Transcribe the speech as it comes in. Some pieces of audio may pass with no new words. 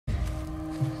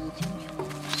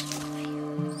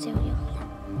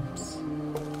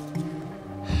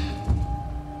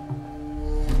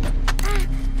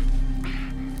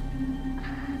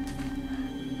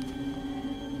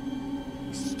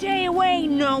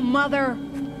no mother.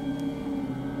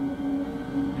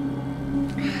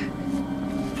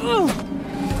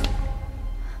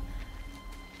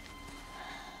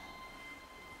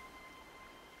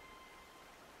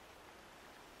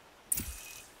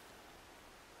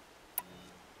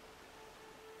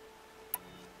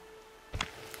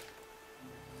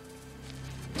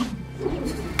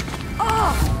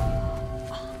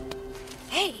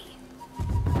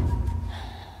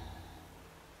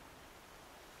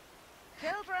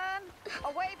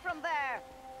 Away from there!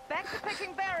 Back to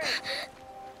picking berries!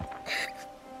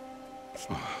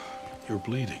 You're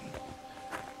bleeding.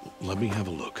 Let me have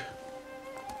a look.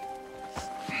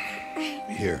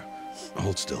 Here,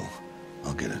 hold still.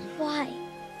 I'll get it. Why?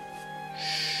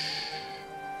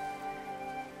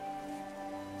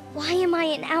 Why am I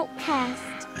an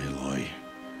outcast? Aloy,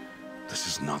 this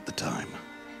is not the time.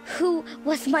 Who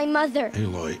was my mother?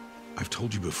 Aloy, I've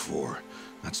told you before,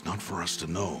 that's not for us to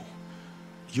know.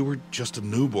 You were just a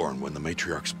newborn when the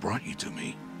matriarchs brought you to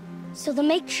me. So the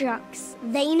matriarchs,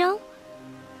 they know?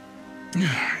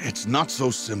 It's not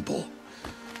so simple.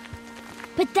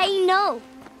 But they know.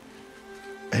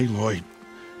 Aloy,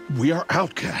 we are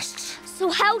outcasts. So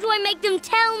how do I make them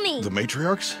tell me? The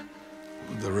matriarchs?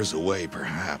 There is a way,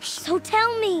 perhaps. So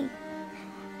tell me.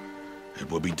 It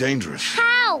would be dangerous.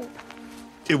 How?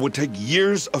 It would take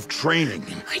years of training.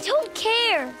 I don't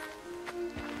care.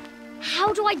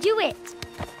 How do I do it?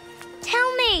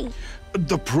 Tell me!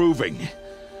 The proving.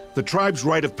 The tribe's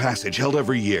rite of passage held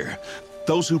every year.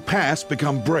 Those who pass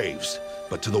become braves.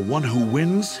 But to the one who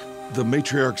wins, the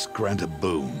matriarchs grant a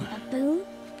boon. A boon?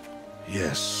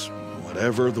 Yes,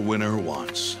 whatever the winner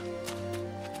wants.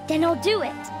 Then I'll do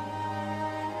it.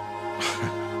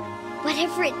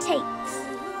 Whatever it takes.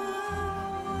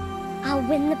 I'll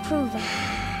win the proving.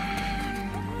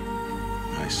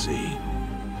 I see.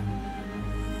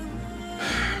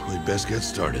 We'd best get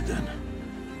started then.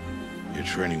 Your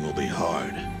training will be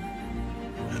hard,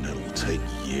 and it'll take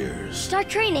years. Start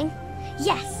training?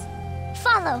 Yes.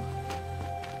 Follow.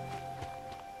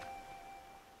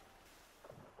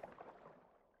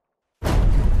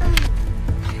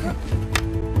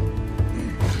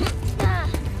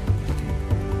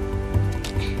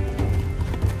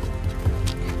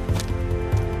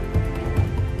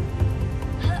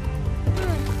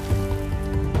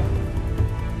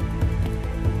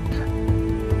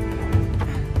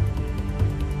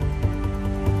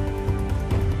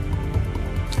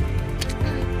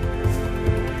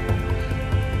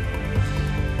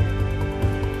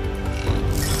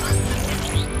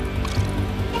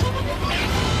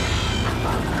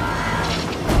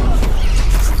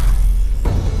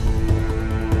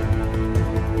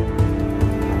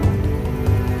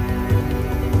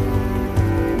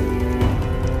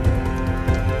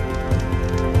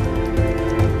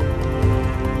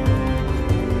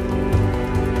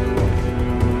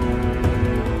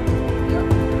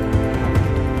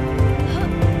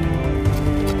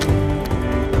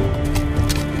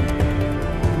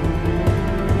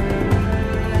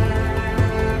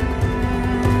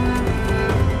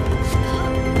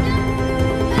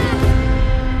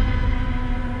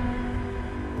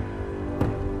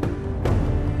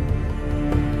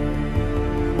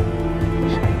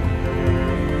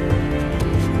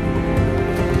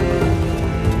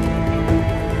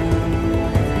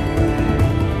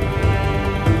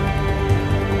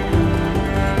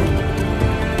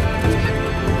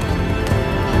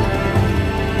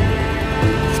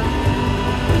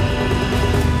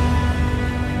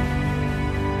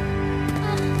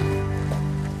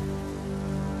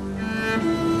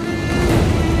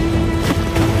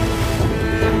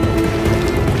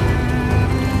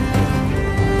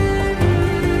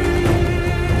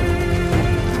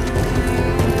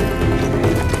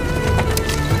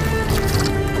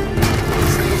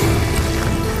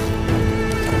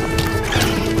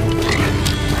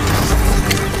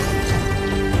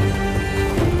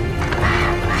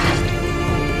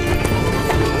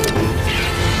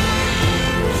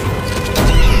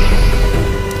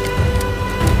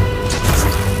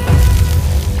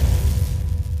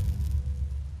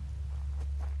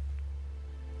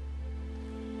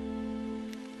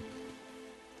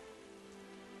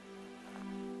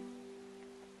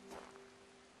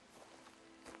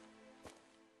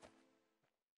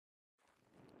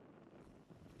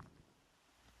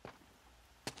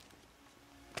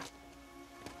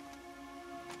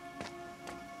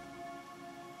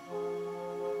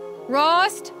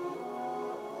 Rost?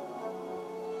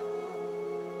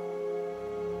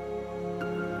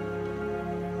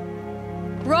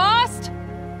 Rost?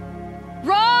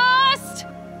 Rost?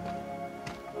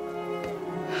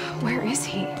 Where is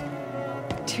he?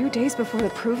 2 days before the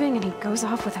proving and he goes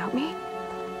off without me?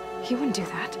 He wouldn't do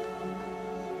that.